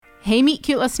Hey, Meet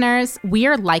Cute listeners, we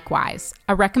are Likewise,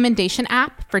 a recommendation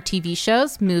app for TV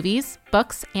shows, movies,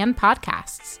 books, and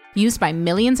podcasts, used by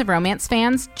millions of romance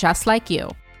fans just like you.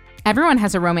 Everyone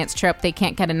has a romance trope they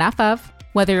can't get enough of.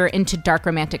 Whether you're into dark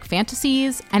romantic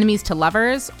fantasies, enemies to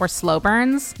lovers, or slow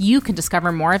burns, you can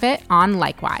discover more of it on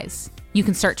Likewise. You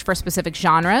can search for specific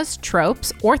genres,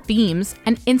 tropes, or themes,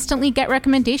 and instantly get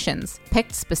recommendations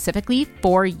picked specifically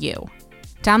for you.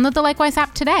 Download the Likewise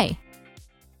app today.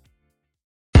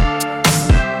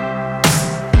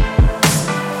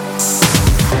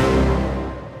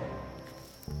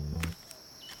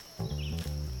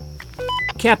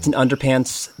 Captain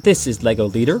Underpants, this is Lego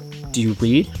Leader. Do you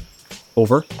read?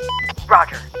 Over.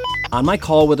 Roger. On my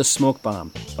call with a smoke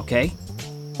bomb, okay?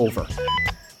 Over.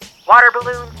 Water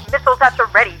balloons, missiles at the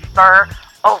ready, sir.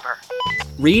 Over.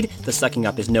 Read, the sucking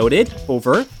up is noted.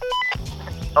 Over.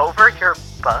 Over your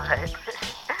butt.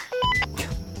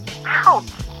 Ouch,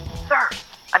 sir.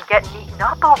 I'm getting eaten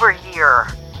up over here.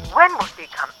 When will she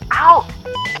come out?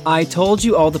 I told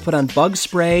you all to put on bug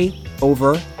spray.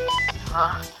 Over.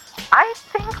 I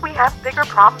think we have bigger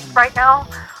problems right now.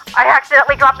 I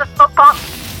accidentally dropped the smoke bomb.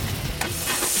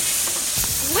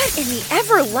 What in the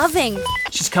ever-loving?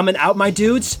 She's coming out, my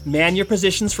dudes. Man your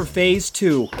positions for phase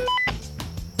 2.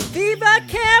 Viva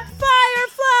Camp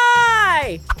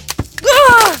Firefly!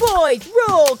 Boys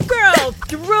rule, girls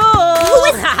drool!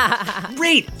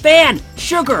 Read, fan,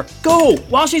 sugar, go,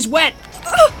 while she's wet.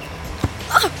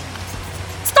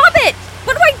 Stop it!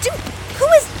 What do I do? Who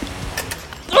is...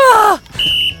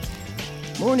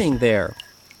 Morning there,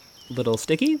 little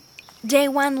sticky. Day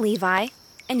 1, Levi.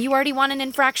 And you already want an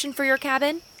infraction for your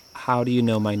cabin? How do you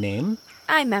know my name?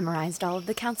 I memorized all of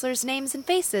the counselors' names and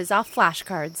faces off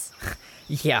flashcards.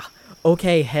 Yeah,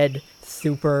 okay, head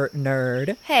super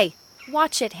nerd. Hey,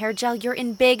 watch it, hair gel. You're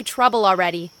in big trouble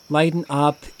already. Lighten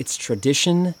up, it's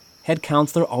tradition. Head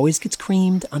counselor always gets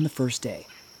creamed on the first day.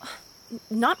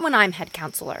 Not when I'm head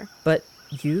counselor. But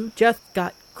you just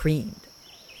got creamed.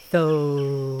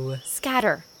 So...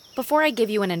 Scatter, before I give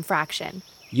you an infraction.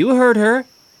 You heard her.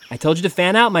 I told you to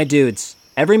fan out, my dudes.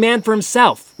 Every man for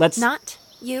himself. Let's... Not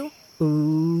you.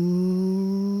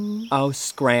 Ooh. Oh,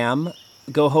 scram.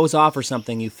 Go hose off or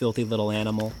something, you filthy little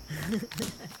animal.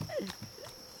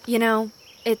 You know,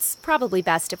 it's probably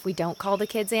best if we don't call the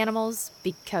kids animals,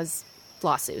 because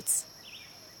lawsuits.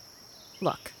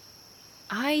 Look,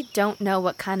 I don't know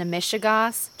what kind of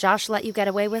mishigas Josh let you get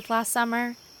away with last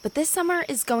summer, but this summer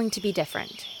is going to be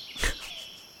different.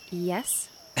 Yes?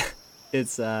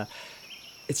 It's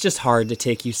just hard to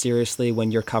take you seriously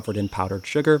when you're covered in powdered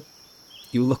sugar.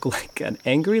 You look like an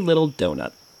angry little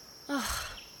donut.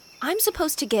 I'm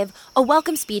supposed to give a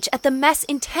welcome speech at the mess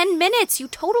in 10 minutes, you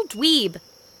total dweeb.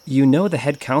 You know the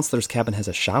head counselor's cabin has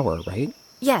a shower, right?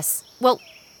 Yes, well,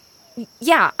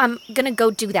 yeah, I'm gonna go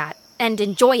do that and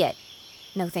enjoy it.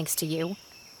 No thanks to you.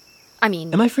 I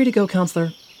mean... Am I free to go,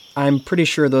 counselor? I'm pretty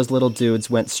sure those little dudes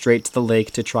went straight to the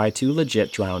lake to try to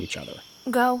legit drown each other.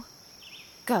 Go.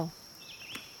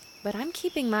 But I'm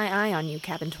keeping my eye on you,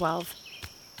 Cabin 12.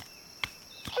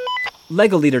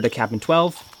 Lego Leader to Cabin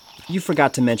 12. You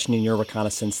forgot to mention in your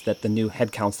reconnaissance that the new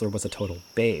head counselor was a total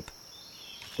babe.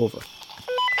 Over.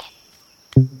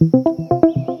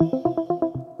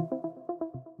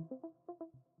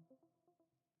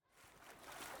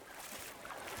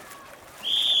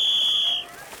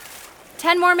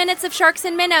 Ten more minutes of sharks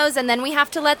and minnows, and then we have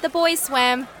to let the boys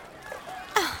swim.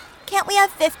 Can't we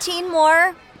have 15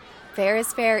 more? Fair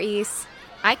is fair, Ys.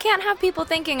 I can't have people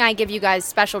thinking I give you guys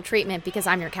special treatment because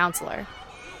I'm your counselor.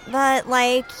 But,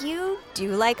 you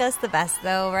do like us the best,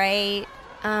 though, right?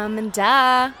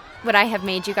 Duh. Would I have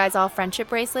made you guys all friendship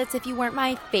bracelets if you weren't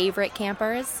my favorite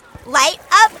campers? Light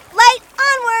up, light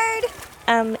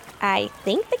onward! I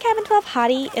think the Cabin 12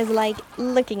 hottie is,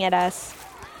 looking at us.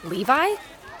 Levi?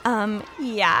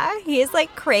 Yeah, he is,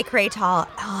 cray-cray tall.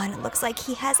 Oh, and it looks like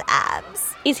he has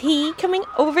abs. Is he coming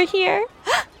over here?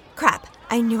 Crap,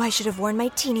 I knew I should have worn my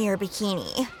teenier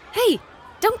bikini. Hey,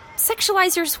 don't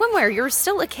sexualize your swimwear. You're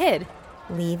still a kid.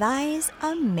 Levi's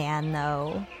a man,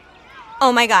 though.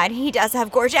 Oh my god, he does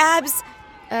have gorge abs.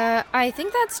 I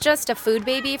think that's just a food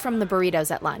baby from the burritos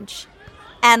at lunch.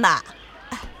 Emma.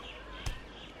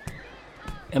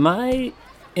 Am I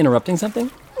interrupting something?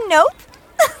 Nope.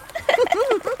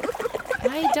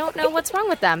 I don't know what's wrong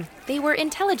with them. They were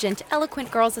intelligent,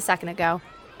 eloquent girls a second ago.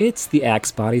 It's the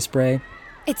Axe body spray.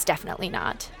 It's definitely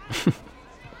not.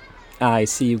 I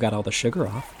see you got all the sugar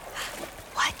off.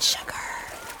 What sugar?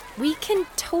 We can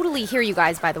totally hear you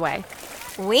guys, by the way.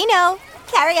 We know.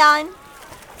 Carry on.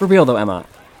 For real though, Emma,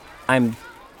 I'm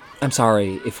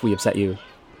sorry if we upset you.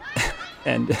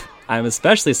 And I'm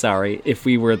especially sorry if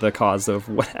we were the cause of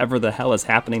whatever the hell is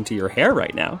happening to your hair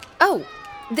right now. Oh,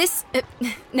 this...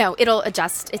 no, it'll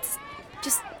adjust. It's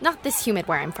just not this humid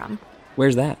where I'm from.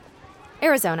 Where's that?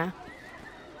 Arizona.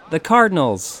 The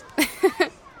Cardinals.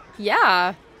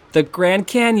 Yeah. The Grand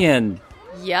Canyon.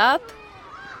 Yup.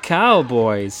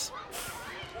 Cowboys.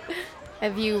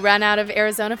 Have you run out of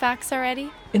Arizona facts already?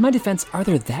 In my defense, are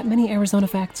there that many Arizona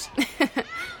facts?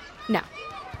 No.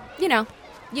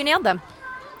 You nailed them.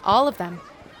 All of them.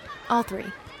 All 3.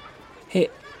 Hey,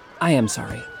 I am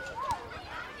sorry.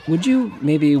 Would you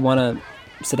maybe want to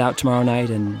sit out tomorrow night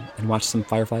and watch some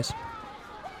Fireflies?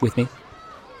 With me?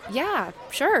 Yeah,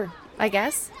 sure, I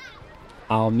guess.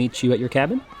 I'll meet you at your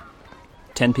cabin.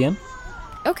 10 p.m.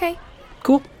 Okay.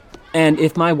 Cool. And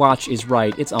if my watch is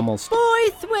right, it's almost... Boy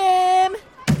swim!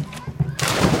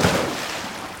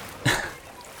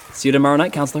 See you tomorrow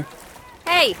night, counselor.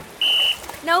 Hey!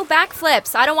 No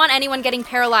backflips. I don't want anyone getting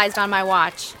paralyzed on my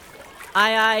watch.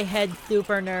 Aye, head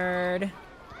super nerd.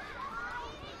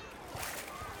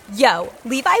 Yo,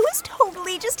 Levi was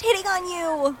totally just hitting on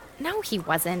you. No, he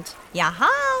wasn't.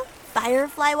 Yaha!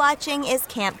 Firefly watching is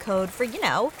camp code for,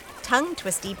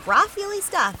 tongue-twisty, bra-feely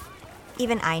stuff.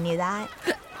 Even I knew that.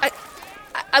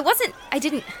 I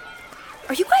didn't...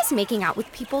 Are you guys making out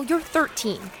with people? You're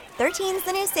 13. 13's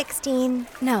the new 16.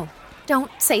 No,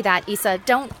 don't say that, Issa.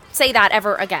 Don't say that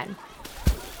ever again.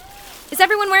 Is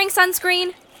everyone wearing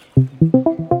sunscreen?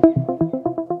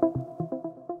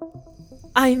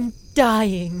 I'm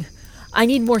dying. I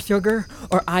need more sugar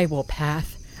or I will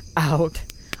pass out.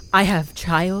 I have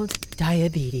child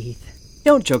diabetes.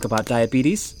 Don't joke about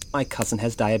diabetes. My cousin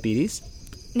has diabetes.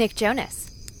 Nick Jonas.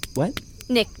 What?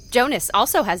 Nick Jonas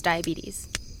also has diabetes.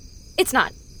 It's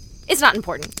not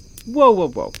important.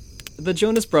 Whoa. The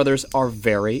Jonas Brothers are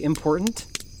very important.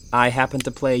 I happened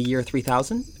to play Year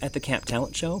 3000 at the Camp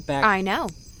Talent Show back... I know.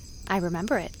 I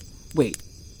remember it. Wait,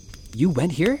 you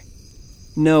went here?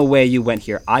 No way you went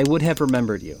here. I would have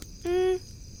remembered you.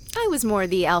 I was more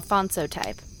the Alfonso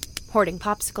type. Hoarding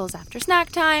popsicles after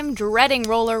snack time, dreading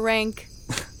roller rink.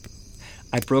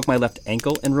 I broke my left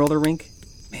ankle in roller rink.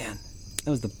 Man,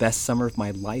 that was the best summer of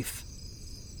my life.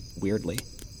 Weirdly.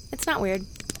 It's not weird.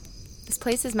 This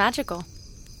place is magical.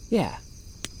 Yeah.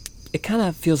 It kind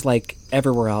of feels like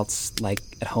everywhere else, like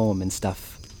at home and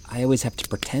stuff. I always have to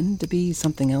pretend to be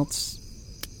something else.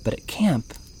 But at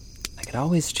camp, I could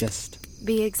always just...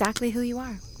 Be exactly who you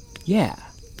are. Yeah,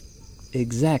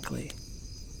 exactly.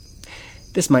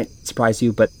 This might surprise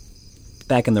you, but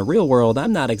back in the real world,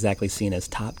 I'm not exactly seen as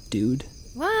top dude.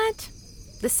 What?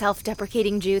 The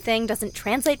self-deprecating Jew thing doesn't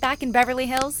translate back in Beverly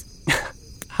Hills?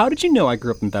 How did you know I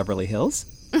grew up in Beverly Hills?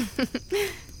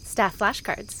 Staff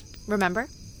flashcards, remember?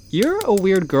 You're a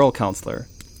weird girl, counselor.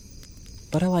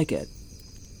 But I like it.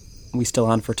 We still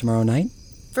on for tomorrow night?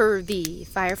 For the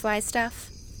Firefly stuff?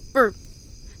 Or,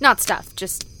 not stuff,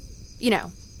 just,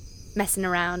 messing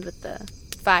around with the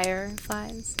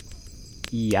fireflies.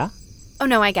 Yeah? Oh,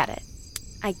 no, I get it.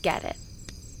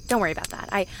 Don't worry about that.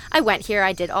 I went here,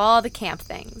 I did all the camp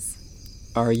things.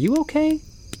 Are you okay?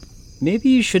 Maybe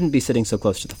you shouldn't be sitting so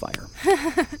close to the fire.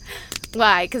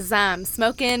 Why, 'cause I'm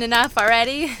smoking enough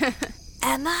already?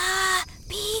 Emma,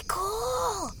 be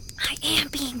cool. I am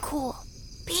being cool.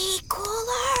 Be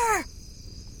cooler.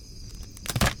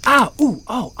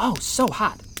 So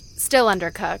hot. Still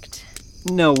undercooked.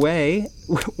 No way.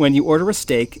 When you order a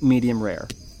steak, medium rare.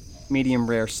 Medium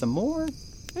rare some more?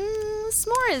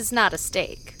 S'more is not a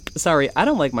steak. Sorry, I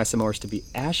don't like my s'mores to be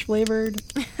ash-flavored.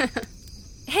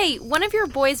 Hey, one of your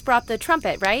boys brought the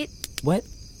trumpet, right? What?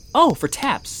 Oh, for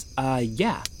taps.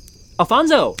 Yeah.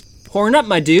 Alfonso, horn up,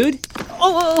 my dude.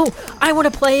 Oh, I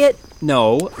want to play it.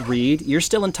 No, Reed, you're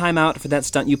still in timeout for that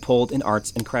stunt you pulled in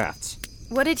arts and crafts.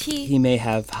 What did he... He may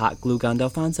have hot glue gunned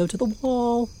Alfonso to the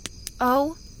wall.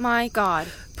 Oh, my God.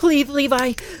 Please,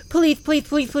 Levi. Please.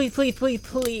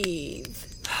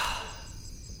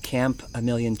 Camp a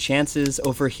million chances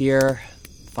over here.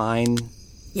 Fine.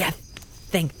 Yes,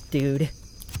 thanks, dude.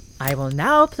 I will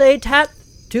now play tap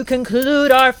to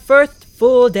conclude our first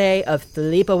full day of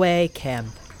sleepaway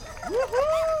camp.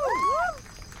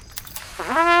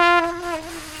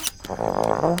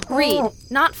 Reed,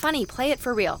 not funny. Play it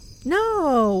for real.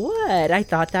 No, what? I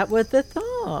thought that was the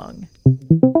song.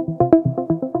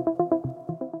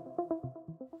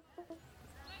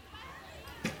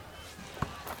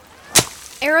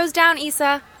 Arrows down,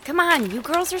 Issa. Come on, you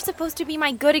girls are supposed to be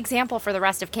my good example for the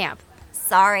rest of camp.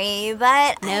 Sorry,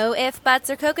 but... No ifs, buts,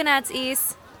 or coconuts,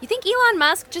 Issa. You think Elon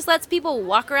Musk just lets people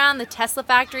walk around the Tesla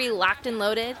factory locked and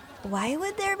loaded? Why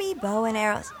would there be bow and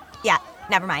arrows? Yeah,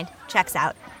 never mind. Checks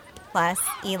out. Plus,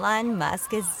 Elon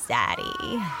Musk is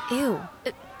zaddy. Ew.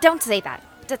 don't say that.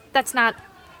 That's not...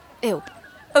 Ew.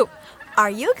 Oh, are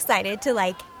you excited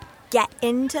to, get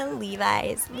into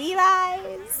Levi's?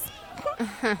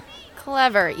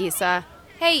 Clever, Issa.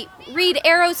 Hey, read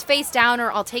arrows face down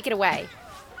or I'll take it away.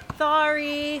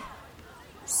 Sorry.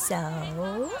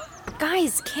 So?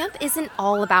 Guys, camp isn't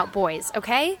all about boys,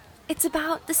 okay? It's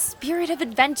about the spirit of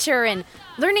adventure and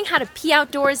learning how to pee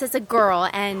outdoors as a girl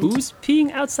and... Who's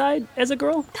peeing outside as a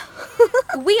girl?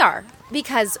 We are,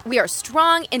 because we are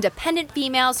strong, independent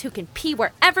females who can pee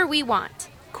wherever we want.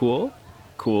 Cool.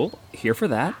 Here for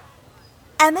that.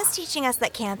 Emma's teaching us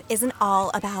that camp isn't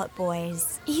all about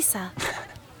boys. Issa.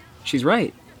 She's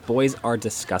right. Boys are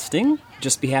disgusting.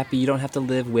 Just be happy you don't have to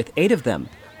live with 8 of them.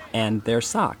 And their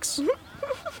socks.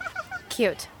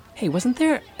 Cute. Hey, wasn't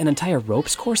there an entire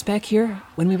ropes course back here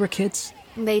when we were kids?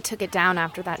 They took it down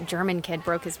after that German kid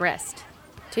broke his wrist.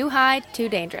 Too high, too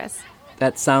dangerous.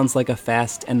 That sounds like a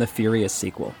Fast and the Furious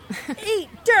sequel. Eat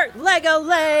dirt, Lego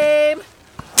lame!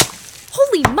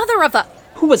 Holy mother of a...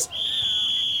 Who was...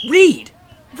 Reed!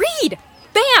 Reed!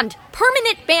 Banned!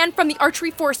 Permanent ban from the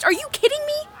archery force. Are you kidding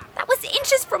me? That was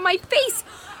inches from my face.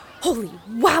 Holy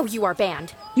wow, you are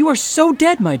banned. You are so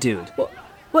dead, my dude.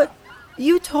 What?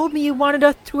 You told me you wanted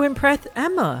us to impress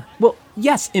Emma. Well,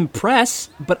 yes, impress,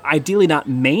 but ideally not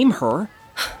maim her.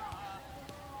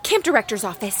 Camp director's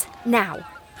office, now.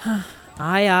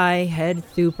 Aye, head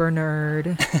super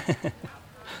nerd.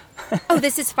 Oh,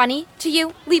 this is funny to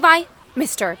you, Levi?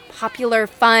 Mr. Popular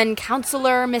Fun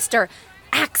Counselor, Mr.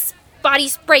 Axe Body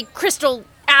Spray Crystal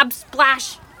Ab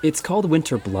Splash. It's called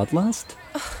Winter Bloodlust?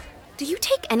 Do you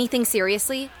take anything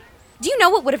seriously? Do you know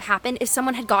what would have happened if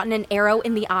someone had gotten an arrow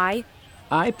in the eye?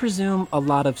 I presume a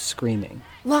lot of screaming.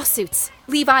 Lawsuits.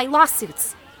 Levi,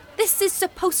 lawsuits. This is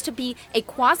supposed to be a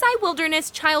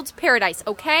quasi-wilderness child's paradise,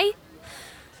 okay?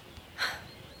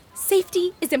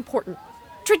 Safety is important.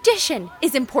 Tradition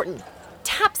is important.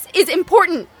 Taps is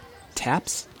important.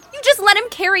 Taps? You just let him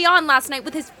carry on last night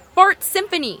with his fart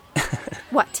symphony.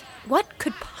 What? What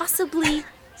could possibly...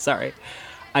 Sorry.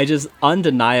 I just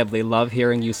undeniably love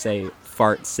hearing you say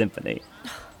fart symphony.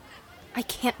 I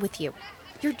can't with you.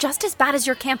 You're just as bad as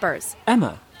your campers.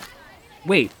 Emma.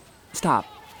 Wait. Stop.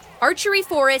 Archery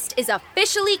Forest is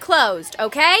officially closed,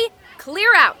 okay?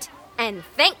 Clear out. And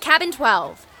thank Cabin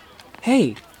 12.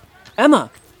 Hey.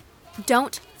 Emma.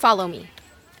 Don't follow me.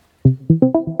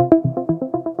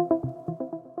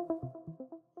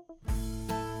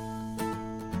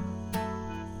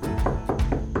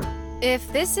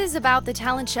 If this is about the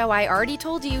talent show, I already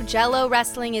told you Jell-O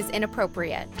wrestling is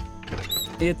inappropriate.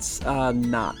 It's,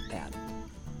 not that.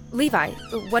 Levi,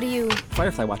 what are you...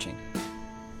 Firefly watching.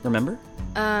 Remember?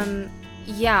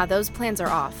 Yeah, those plans are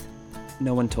off.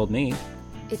 No one told me.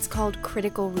 It's called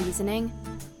critical reasoning.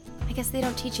 I guess they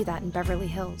don't teach you that in Beverly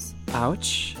Hills.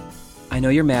 Ouch. I know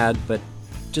you're mad, but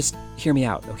just hear me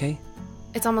out, okay?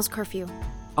 It's almost curfew.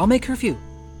 I'll make curfew.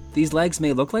 These legs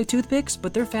may look like toothpicks,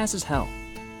 but they're fast as hell.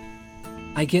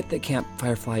 I get that Camp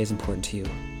Firefly is important to you.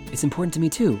 It's important to me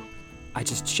too. I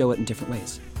just show it in different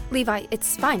ways. Levi,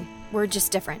 it's fine. We're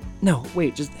just different. No,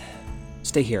 wait, just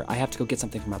stay here. I have to go get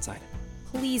something from outside.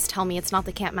 Please tell me it's not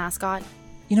the camp mascot.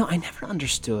 You know, I never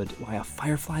understood why a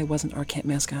firefly wasn't our camp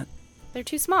mascot. They're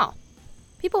too small.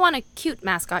 People want a cute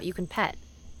mascot you can pet.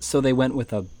 So they went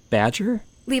with a badger?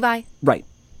 Levi. Right.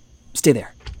 Stay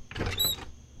there.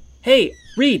 Hey,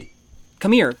 Reed!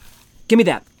 Come here. Give me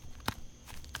that.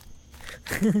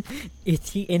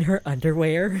 Is he in her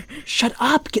underwear? Shut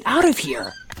up! Get out of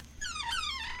here!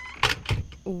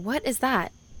 What is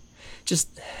that?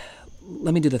 Just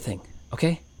let me do the thing,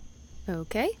 okay?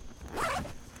 Okay.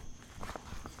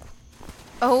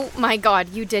 Oh my god,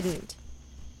 you didn't.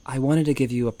 I wanted to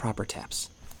give you a proper taps.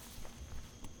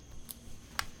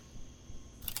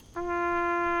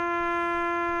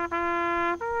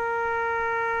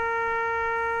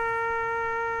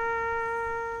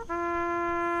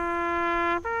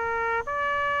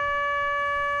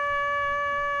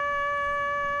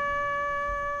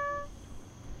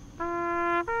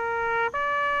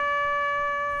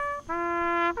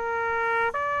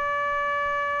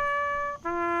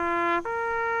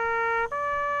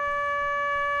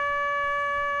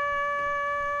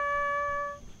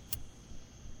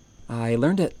 I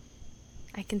learned it.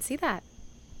 I can see that.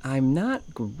 I'm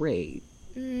not great.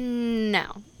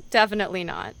 No, definitely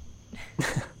not.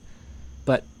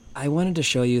 But I wanted to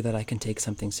show you that I can take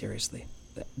something seriously.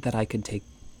 That I can take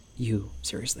you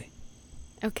seriously.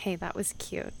 Okay, that was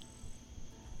cute.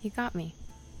 You got me.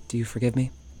 Do you forgive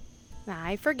me?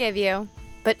 I forgive you.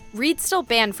 But Reed's still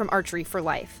banned from archery for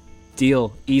life.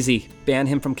 Deal. Easy. Ban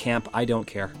him from camp. I don't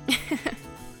care.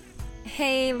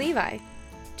 Hey, Levi.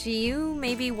 Do you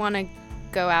maybe want to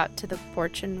go out to the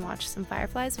porch and watch some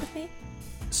fireflies with me?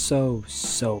 So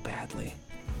badly.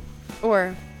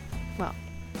 Or, well,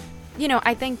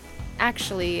 I think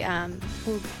actually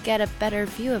we'll get a better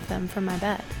view of them from my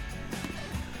bed.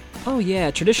 Oh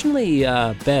yeah, traditionally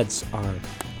beds are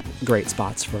great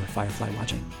spots for firefly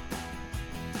watching.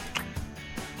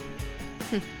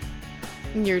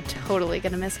 You're totally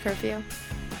gonna miss curfew.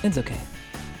 It's okay.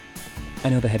 I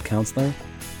know the head counselor.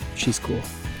 She's cool.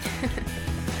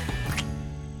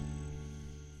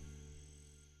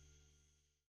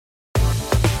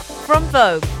 From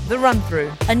Vogue, The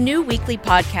Run-Through. A new weekly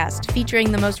podcast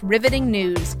featuring the most riveting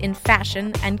news in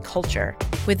fashion and culture,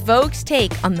 with Vogue's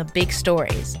take on the big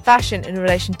stories. Fashion in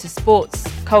relation to sports,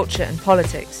 culture and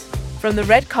politics. From the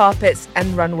red carpets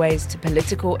and runways to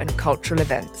political and cultural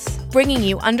events. Bringing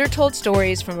you undertold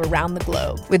stories from around the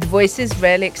globe. With voices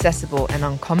rarely accessible and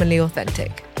uncommonly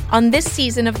authentic. On this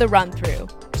season of The Run-Through,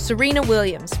 Serena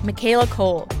Williams, Michaela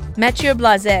Cole, Mathieu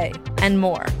Blasé, and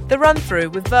more. The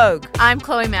Run-Through with Vogue. I'm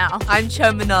Chloe Mal. I'm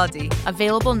Cho Minardi.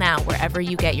 Available now wherever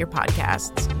you get your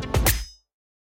podcasts.